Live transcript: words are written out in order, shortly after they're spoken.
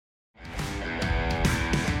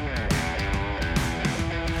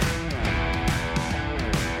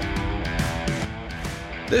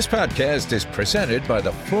This podcast is presented by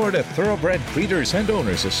the Florida Thoroughbred Breeders and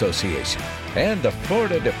Owners Association and the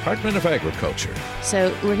Florida Department of Agriculture.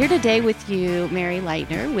 So we're here today with you, Mary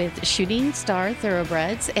Lightner, with Shooting Star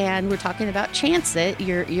Thoroughbreds, and we're talking about Chance It,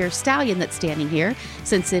 your stallion that's standing here,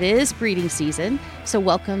 since it is breeding season. So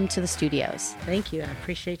welcome to the studios. Thank you. I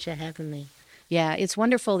appreciate you having me. Yeah, it's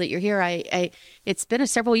wonderful that you're here. It's been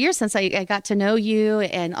several years since I got to know you,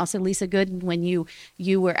 and also Lisa Gooden when you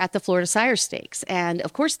were at the Florida Sire Stakes. And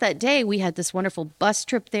of course, that day we had this wonderful bus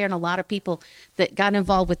trip there, and a lot of people that got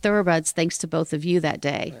involved with thoroughbreds thanks to both of you that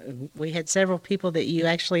day. We had several people that you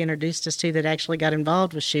actually introduced us to that actually got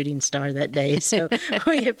involved with Shooting Star that day. So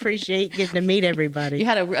we appreciate getting to meet everybody. You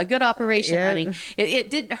had a good operation, honey. It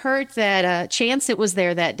didn't hurt that Chance It was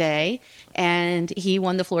there that day, and he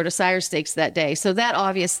won the Florida Sire Stakes that day. So that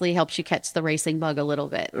obviously helps you catch the racing bug a little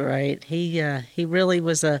bit. Right. He really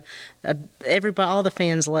was everybody, all the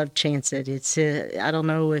fans loved Chance It. It's I don't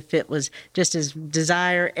know if it was just his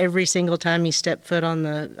desire every single time he stepped foot on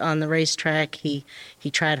the racetrack. He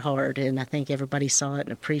tried hard, and I think everybody saw it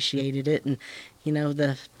and appreciated it. And you know,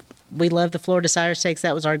 we love the Florida Sire Stakes.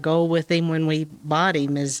 That was our goal with him when we bought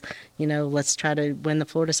him is, you know, let's try to win the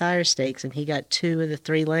Florida Sire Stakes. And he got 2 of the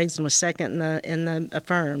 3 legs and was second in the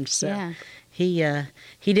affirmed. So yeah.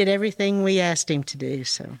 He did everything we asked him to do.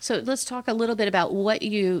 So let's talk a little bit about why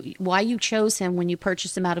you chose him when you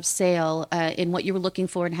purchased him out of sale, and what you were looking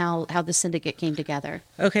for, and how the syndicate came together.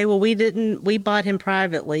 Okay, well we bought him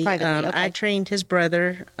privately. Okay. I trained his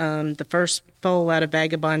brother. The first foal out of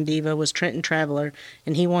Vagabond Diva was Trenton Traveler,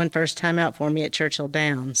 and he won first time out for me at Churchill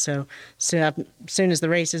Downs. So as soon as the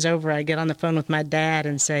race is over, I get on the phone with my dad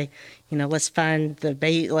and say, you know, let's find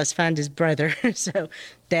his brother. So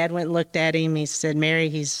Dad went and looked at him. He said, Mary,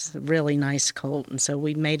 he's a really nice colt. And so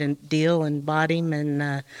we made a deal and bought him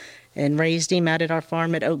and raised him out at our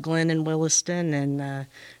farm at Oak Glen in Williston, and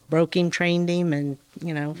broke him, trained him, and,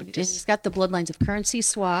 you know. He's got the bloodlines of Currency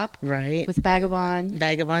Swap. Right. With Vagabond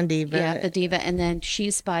Diva. Yeah, the Diva. And then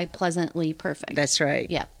She's by Pleasantly Perfect. That's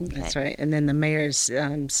right. Yeah. Okay. That's right. And then the mares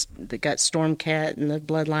that got Stormcat and the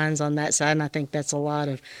bloodlines on that side. And I think that's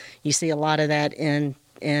you see a lot of that in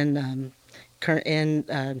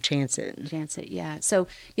Chance It. Chance It, yeah.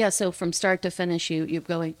 So from start to finish, you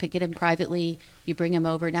go pick it him privately, you bring him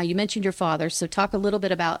over. Now, you mentioned your father, so talk a little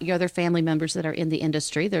bit about your other family members that are in the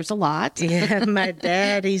industry. There's a lot. Yeah, my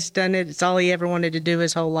dad, he's done it. It's all he ever wanted to do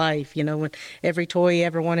his whole life. You know, when every toy he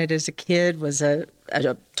ever wanted as a kid was a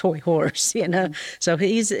toy horse, you know. So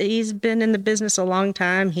he's been in the business a long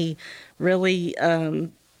time. He really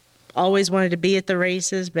always wanted to be at the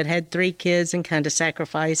races, but had 3 kids and kind of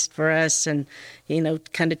sacrificed for us, and, you know,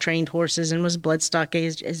 kind of trained horses and has been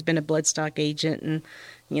a bloodstock agent. And,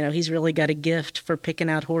 you know, he's really got a gift for picking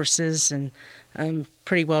out horses, and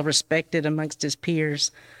pretty well respected amongst his peers.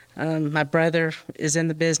 My brother is in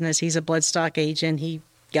the business. He's a bloodstock agent. He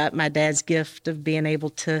got my dad's gift of being able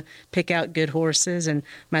to pick out good horses. And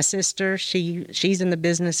my sister, she's in the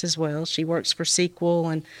business as well. She works for Sequel,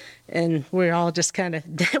 and we're all just kind of,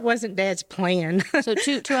 that wasn't Dad's plan. So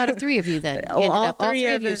two out of 3 of you then. All three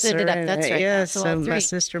of us ended up. That's right. Yeah, so my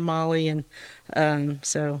sister Molly, and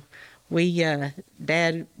so we,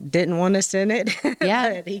 Dad didn't want us in it.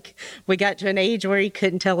 Yeah. But we got to an age where he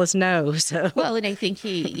couldn't tell us no. So. Well, and I think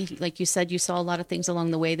he, like you said, you saw a lot of things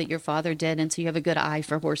along the way that your father did. And so you have a good eye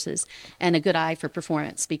for horses and a good eye for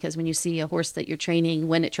performance, because when you see a horse that you're training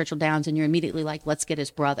win at Churchill Downs, and you're immediately like, let's get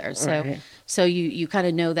his brother. So, right. So you kind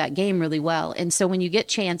of know that game really well. And so when you get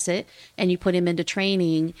Chance It and you put him into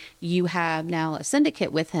training, you have now a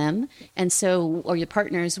syndicate with him. And so, or your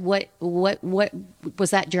partners, what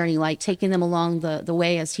was that journey like, taking them along the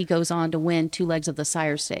way as he goes on to win 2 legs of the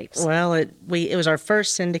Sire Stakes? Well, it was our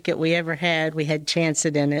first syndicate we ever had. We had Chance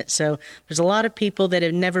It in it. So there's a lot of people that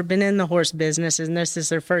have never been in the horse business, and this is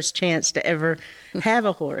their first chance to ever have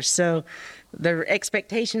a horse. So their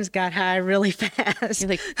expectations got high really fast. You're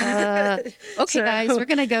like, okay, guys, we're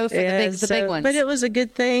going to go for the big ones. But it was a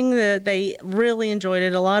good thing that they really enjoyed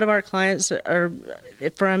it. A lot of our clients are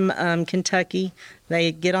from Kentucky.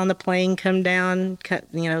 They get on the plane, come down.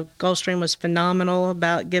 You know, Gulfstream was phenomenal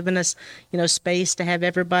about giving us, you know, space to have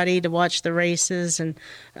everybody to watch the races, and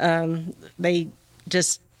they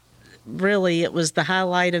just really it was the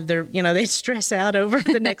highlight of their, they'd stress out over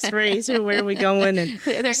the next race or where are we going. And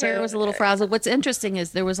their hair was a little frazzled. What's interesting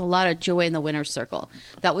is there was a lot of joy in the winner's circle.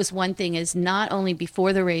 That was one thing, is not only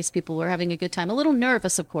before the race, people were having a good time, a little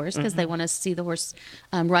nervous, of course, because they want to see the horse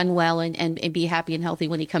run well and be happy and healthy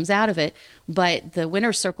when he comes out of it. But the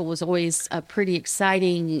winner's circle was always a pretty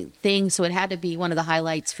exciting thing. So it had to be one of the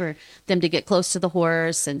highlights for them to get close to the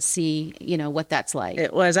horse and see, what that's like.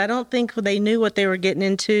 It was. I don't think they knew what they were getting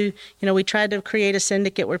into. We tried to create a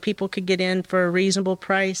syndicate where people could get in for a reasonable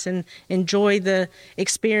price and enjoy the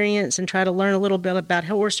experience and try to learn a little bit about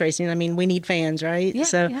horse racing. I mean, we need fans, right?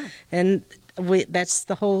 Yeah. And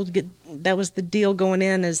that was the deal going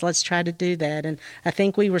in, is let's try to do that. And I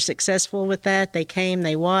think we were successful with that. They came,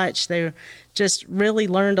 they watched, they just really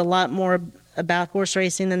learned a lot more about horse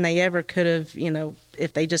racing than they ever could have,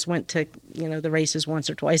 if they just went to, the races once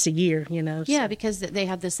or twice a year, Yeah, because they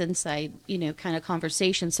have this inside, kind of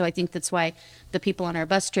conversation. So I think that's why the people on our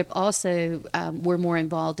bus trip also were more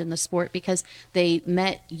involved in the sport, because they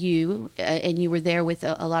met you and you were there with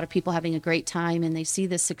a lot of people having a great time, and they see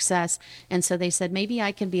the success. And so they said, maybe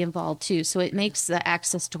I can be involved too. So it makes the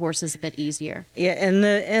access to horses a bit easier. Yeah,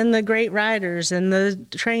 and the great riders and the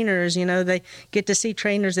trainers, they get to see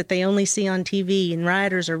trainers that they only see on TV, and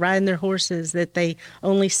riders are riding their horses that they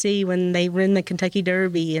only see when they win the Kentucky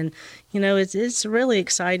Derby. And it's really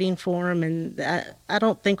exciting for them, and I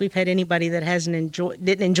don't think we've had anybody that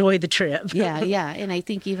didn't enjoy the trip. Yeah, and I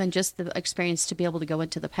think even just the experience to be able to go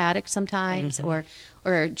into the paddock sometimes, or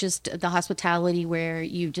just the hospitality where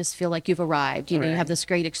you just feel like you've arrived. You have this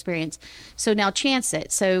great experience. So now Chance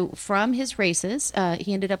It. So from his races,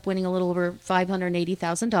 he ended up winning a little over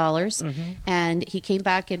 $580,000, and he came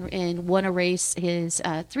back and won a race his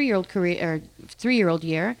 3-year-old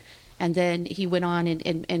year. And then he went on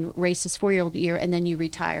and raced his 4-year-old year, and then you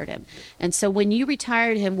retired him. And so when you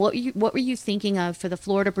retired him, what were you thinking of for the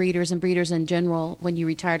Florida breeders and breeders in general when you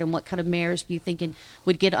retired him? What kind of mares were you thinking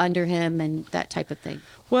would get under him and that type of thing?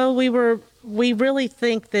 Well, we really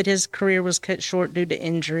think that his career was cut short due to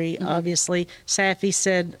injury. Obviously, Safi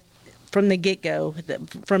said from the get-go,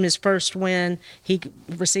 from his first win, he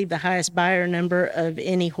received the highest buyer number of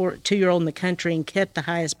any 2-year-old in the country and kept the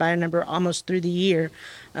highest buyer number almost through the year.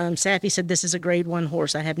 Safi said, this is a grade 1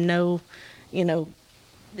 horse. I have no,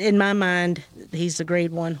 in my mind, he's a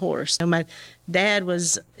grade 1 horse. My dad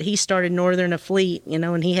he started Northern Afleet,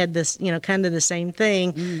 and he had this, kind of the same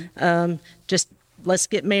thing. Just let's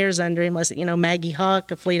get mares under him. Maggie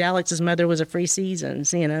Hawk, Fleet Alex's mother, was a Free Seasons,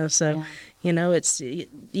 so... Yeah. It's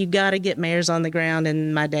you got to get mares on the ground,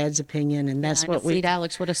 in my dad's opinion, and that's what Fleet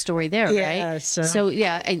Alex, what a story there, right?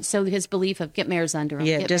 And so his belief of get mares under him.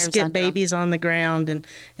 Yeah, just get babies on the ground,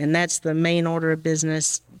 and that's the main order of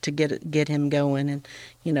business to get him going. And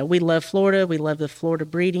we love Florida, we love the Florida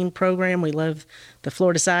breeding program, we love the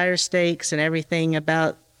Florida Sire Stakes and everything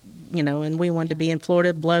about. And we wanted to be in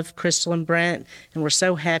Florida, love Crystal and Brent, and we're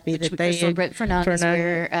so happy that they... Crystal and Brent Fernandez,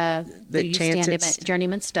 where you stand him at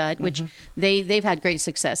Journeyman Stud, which they've had great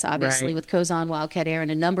success, obviously, with Kozan, Wildcat Air, and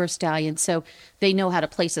a number of stallions. So they know how to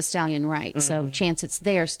place a stallion right. So Chance It's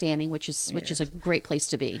there standing, which is a great place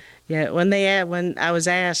to be. Yeah, when I was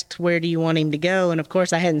asked, where do you want him to go? And, of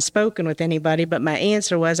course, I hadn't spoken with anybody, but my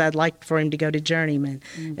answer was I'd like for him to go to Journeyman.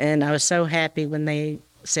 And I was so happy when they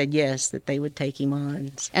said yes, that they would take him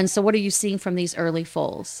on. And so what are you seeing from these early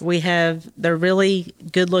foals? They're really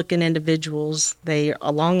good-looking individuals. They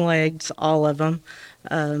are long legs, all of them.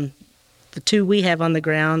 The 2 we have on the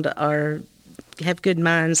ground have good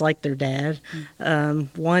minds like their dad.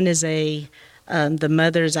 One is the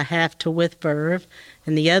mother's a half to with verve,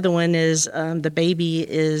 and the other one is the baby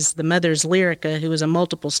is the mother's Lyrica, who was a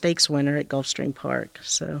multiple stakes winner at Gulfstream Park.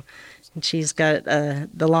 So... And she's got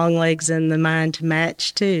the long legs and the mind to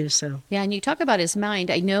match, too. So yeah, and you talk about his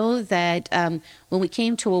mind. I know that when we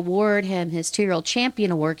came to award him his 2-year-old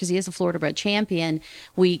champion award, because he is a Florida-bred champion,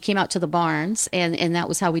 we came out to the barns, and that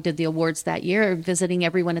was how we did the awards that year, visiting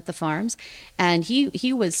everyone at the farms. And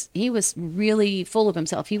he was really full of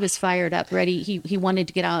himself. He was fired up, ready. He wanted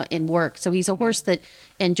to get out and work. So he's a horse that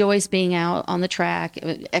enjoys being out on the track,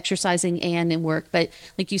 exercising and in work. But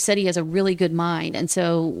like you said, he has a really good mind. And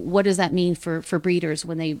so what does that mean for breeders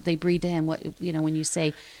when they breed to him? When you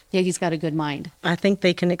say, yeah, he's got a good mind? I think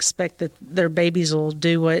they can expect that their babies will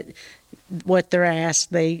do what they're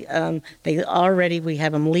asked. They already, we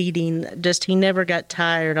have them leading. Just he never got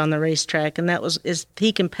tired on the racetrack, and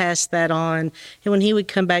he can pass that on. And when he would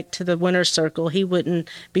come back to the winner's circle, he wouldn't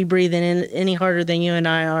be breathing in any harder than you and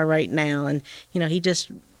I are right now. And he just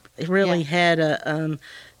really had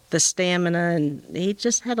the stamina, and he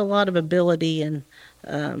just had a lot of ability, and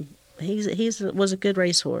He was a good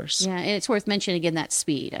racehorse. Yeah, and it's worth mentioning again that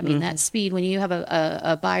speed. I mean, that speed, when you have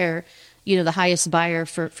a buyer, you know, the highest buyer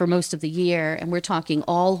for most of the year, and we're talking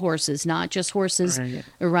all horses, not just horses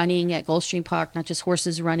running at Gulfstream Park, not just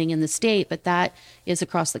horses running in the state, but that is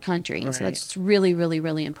across the country. And so that's really, really,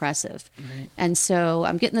 really impressive. And so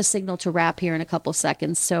I'm getting the signal to wrap here in a couple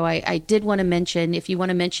seconds. So I did want to mention, if you want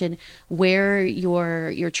to mention where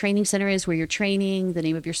your training center is, where you're training, the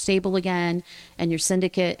name of your stable again, and your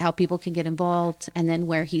syndicate, how people can get involved, and then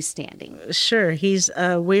where he's standing. Sure.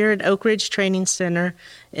 We're at Oak Ridge Training Center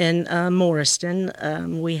in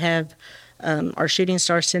Morriston. We have our Shooting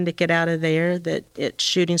Star Syndicate out of there. That it's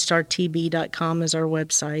shootingstartb.com is our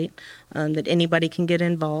website. That anybody can get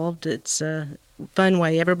involved. It's a fun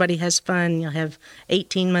way. Everybody has fun. You'll have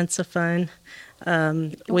 18 months of fun.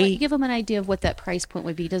 We give them an idea of what that price point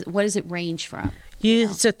would be. What does it range from?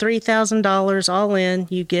 It's a $3,000 all in.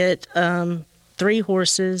 You get 3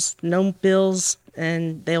 horses, no bills,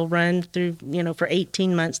 and they'll run through, for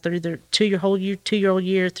 18 months through their 2-year-old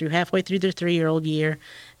year through halfway through their 3-year-old year.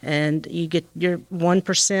 And you get your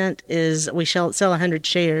 1% is, we sell 100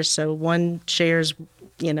 shares. So 1 shares,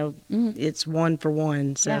 it's 1 for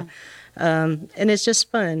 1. So, and it's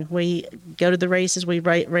just fun. We go to the races. We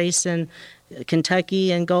race in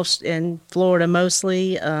Kentucky and Florida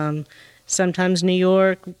mostly. Sometimes New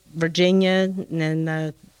York, Virginia, and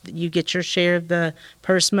then you get your share of the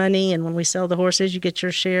purse money, and when we sell the horses, you get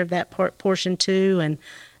your share of that portion too.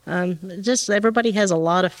 And just everybody has a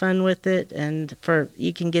lot of fun with it, and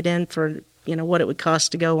you can get in for what it would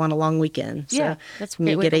cost to go on a long weekend. So that's great.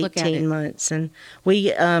 You get 18 months, and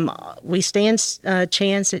we stand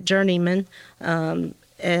chance at Journeyman,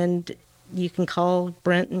 and you can call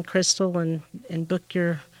Brent and Crystal and book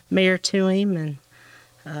your mare to him,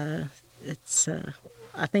 and it's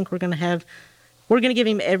I think we're going to give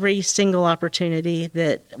him every single opportunity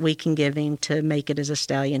that we can give him to make it as a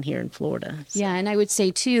stallion here in Florida. So. Yeah, and I would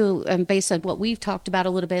say, too, based on what we've talked about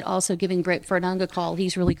a little bit, also giving Brent Fernanga a call.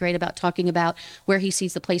 He's really great about talking about where he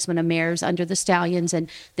sees the placement of mares under the stallions, and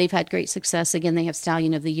they've had great success. Again, they have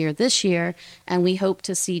Stallion of the Year this year, and we hope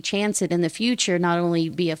to see Chance It in the future not only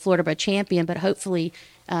be a Florida-bred champion, but hopefully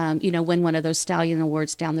win one of those stallion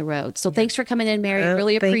awards down the road. So thanks for coming in, Mary.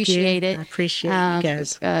 Really appreciate it. I appreciate you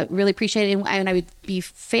guys. Really appreciate it. And I would be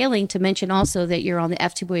failing to mention also that you're on the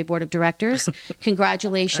FTBAO Board of Directors.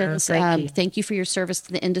 Congratulations. Thank you for your service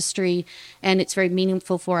to the industry. And it's very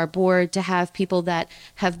meaningful for our board to have people that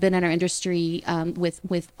have been in our industry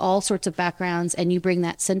with all sorts of backgrounds. And you bring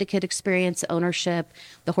that syndicate experience, ownership,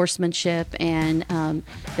 the horsemanship, and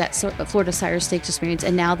that Florida Sire Stakes experience,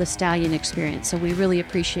 and now the stallion experience. So we really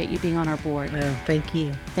appreciate you being on our board. Well, thank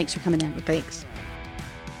you. Thanks for coming in. Thanks.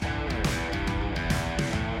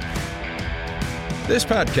 This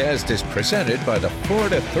podcast is presented by the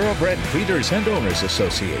Florida Thoroughbred Breeders and Owners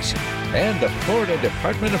Association and the Florida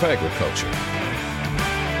Department of Agriculture.